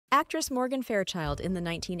Actress Morgan Fairchild in the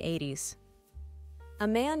 1980s. A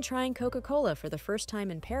man trying Coca-Cola for the first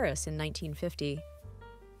time in Paris in 1950.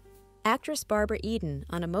 Actress Barbara Eden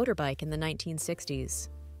on a motorbike in the 1960s.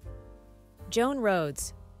 Joan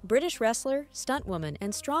Rhodes, British wrestler, stuntwoman,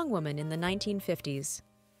 and strongwoman in the 1950s.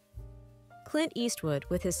 Clint Eastwood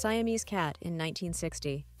with his Siamese cat in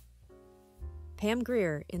 1960. Pam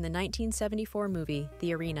Grier in the 1974 movie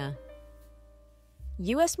The Arena.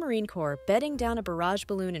 U.S. Marine Corps bedding down a barrage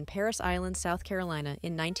balloon in Parris Island, South Carolina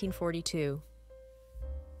in 1942.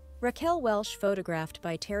 Raquel Welch photographed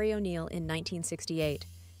by Terry O'Neill in 1968.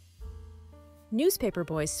 Newspaper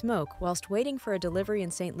boys smoke whilst waiting for a delivery in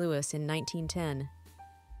St. Louis in 1910.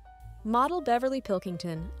 Model Beverly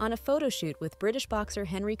Pilkington on a photo shoot with British boxer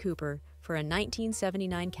Henry Cooper for a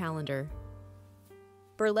 1979 calendar.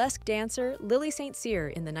 Burlesque dancer Lily St. Cyr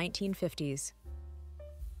in the 1950s.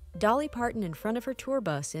 Dolly Parton in front of her tour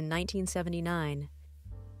bus in 1979.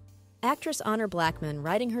 Actress Honor Blackman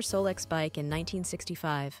riding her Solex bike in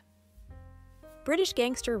 1965. British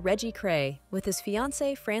gangster Reggie Cray with his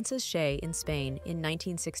fiancée Frances Shay in Spain in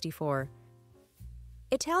 1964.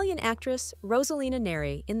 Italian actress Rosalina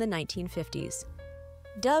Neri in the 1950s.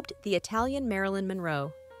 Dubbed the Italian Marilyn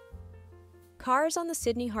Monroe. Cars on the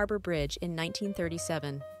Sydney Harbour Bridge in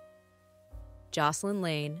 1937. Jocelyn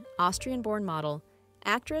Lane, Austrian-born model,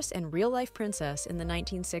 actress and real-life princess in the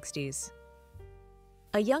 1960s.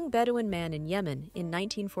 A young Bedouin man in Yemen in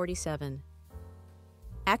 1947.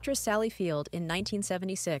 Actress Sally Field in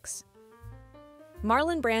 1976.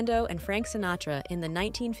 Marlon Brando and Frank Sinatra in the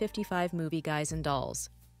 1955 movie Guys and Dolls.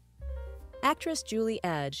 Actress Julie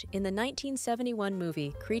Edge in the 1971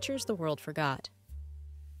 movie Creatures the World Forgot.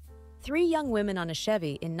 Three young women on a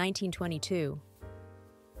Chevy in 1922.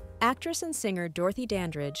 Actress and singer Dorothy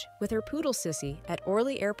Dandridge with her poodle Sissy at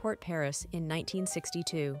Orly Airport, Paris in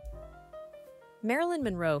 1962. Marilyn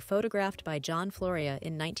Monroe photographed by John Floria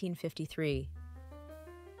in 1953.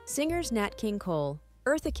 Singers Nat King Cole,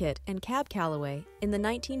 Eartha Kitt, and Cab Calloway in the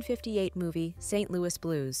 1958 movie St. Louis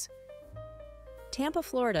Blues. Tampa,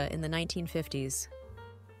 Florida in the 1950s.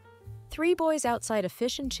 Three boys outside a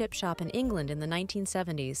fish and chip shop in England in the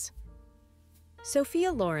 1970s.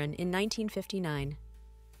 Sophia Loren in 1959.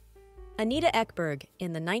 Anita Ekberg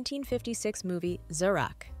in the 1956 movie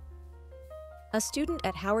Zorak. A student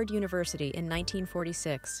at Howard University in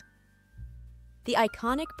 1946. The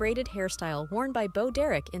iconic braided hairstyle worn by Bo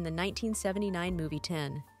Derek in the 1979 movie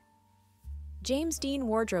 10. James Dean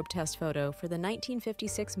wardrobe test photo for the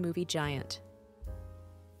 1956 movie Giant.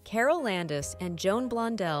 Carol Landis and Joan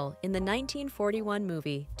Blondell in the 1941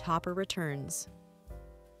 movie Topper Returns.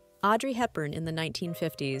 Audrey Hepburn in the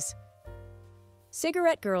 1950s.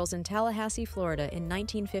 Cigarette Girls in Tallahassee, Florida in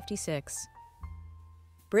 1956.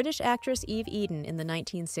 British actress Eve Eden in the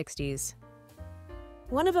 1960s.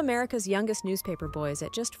 One of America's youngest newspaper boys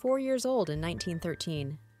at just 4 years old in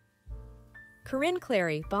 1913. Corinne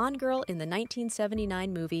Clary, Bond girl in the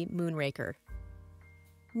 1979 movie Moonraker.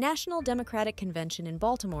 National Democratic Convention in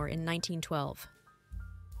Baltimore in 1912.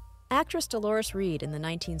 Actress Dolores Reed in the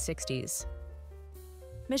 1960s.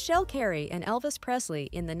 Michelle Carey and Elvis Presley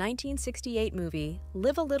in the 1968 movie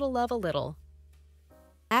Live a Little, Love a Little.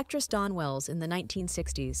 Actress Dawn Wells in the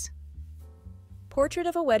 1960s. Portrait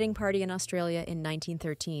of a wedding party in Australia in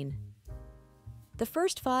 1913. The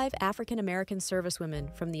first 5 African American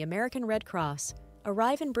servicewomen from the American Red Cross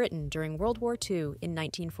arrive in Britain during World War II in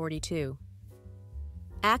 1942.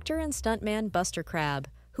 Actor and stuntman Buster Crabbe,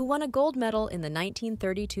 who won a gold medal in the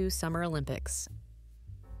 1932 Summer Olympics.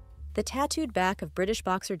 The tattooed back of British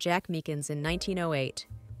boxer Jack Meekins in 1908.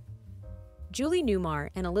 Julie Newmar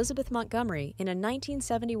and Elizabeth Montgomery in a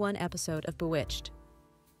 1971 episode of Bewitched.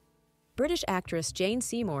 British actress Jane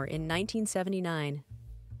Seymour in 1979.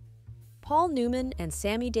 Paul Newman and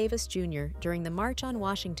Sammy Davis Jr. during the March on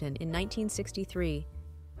Washington in 1963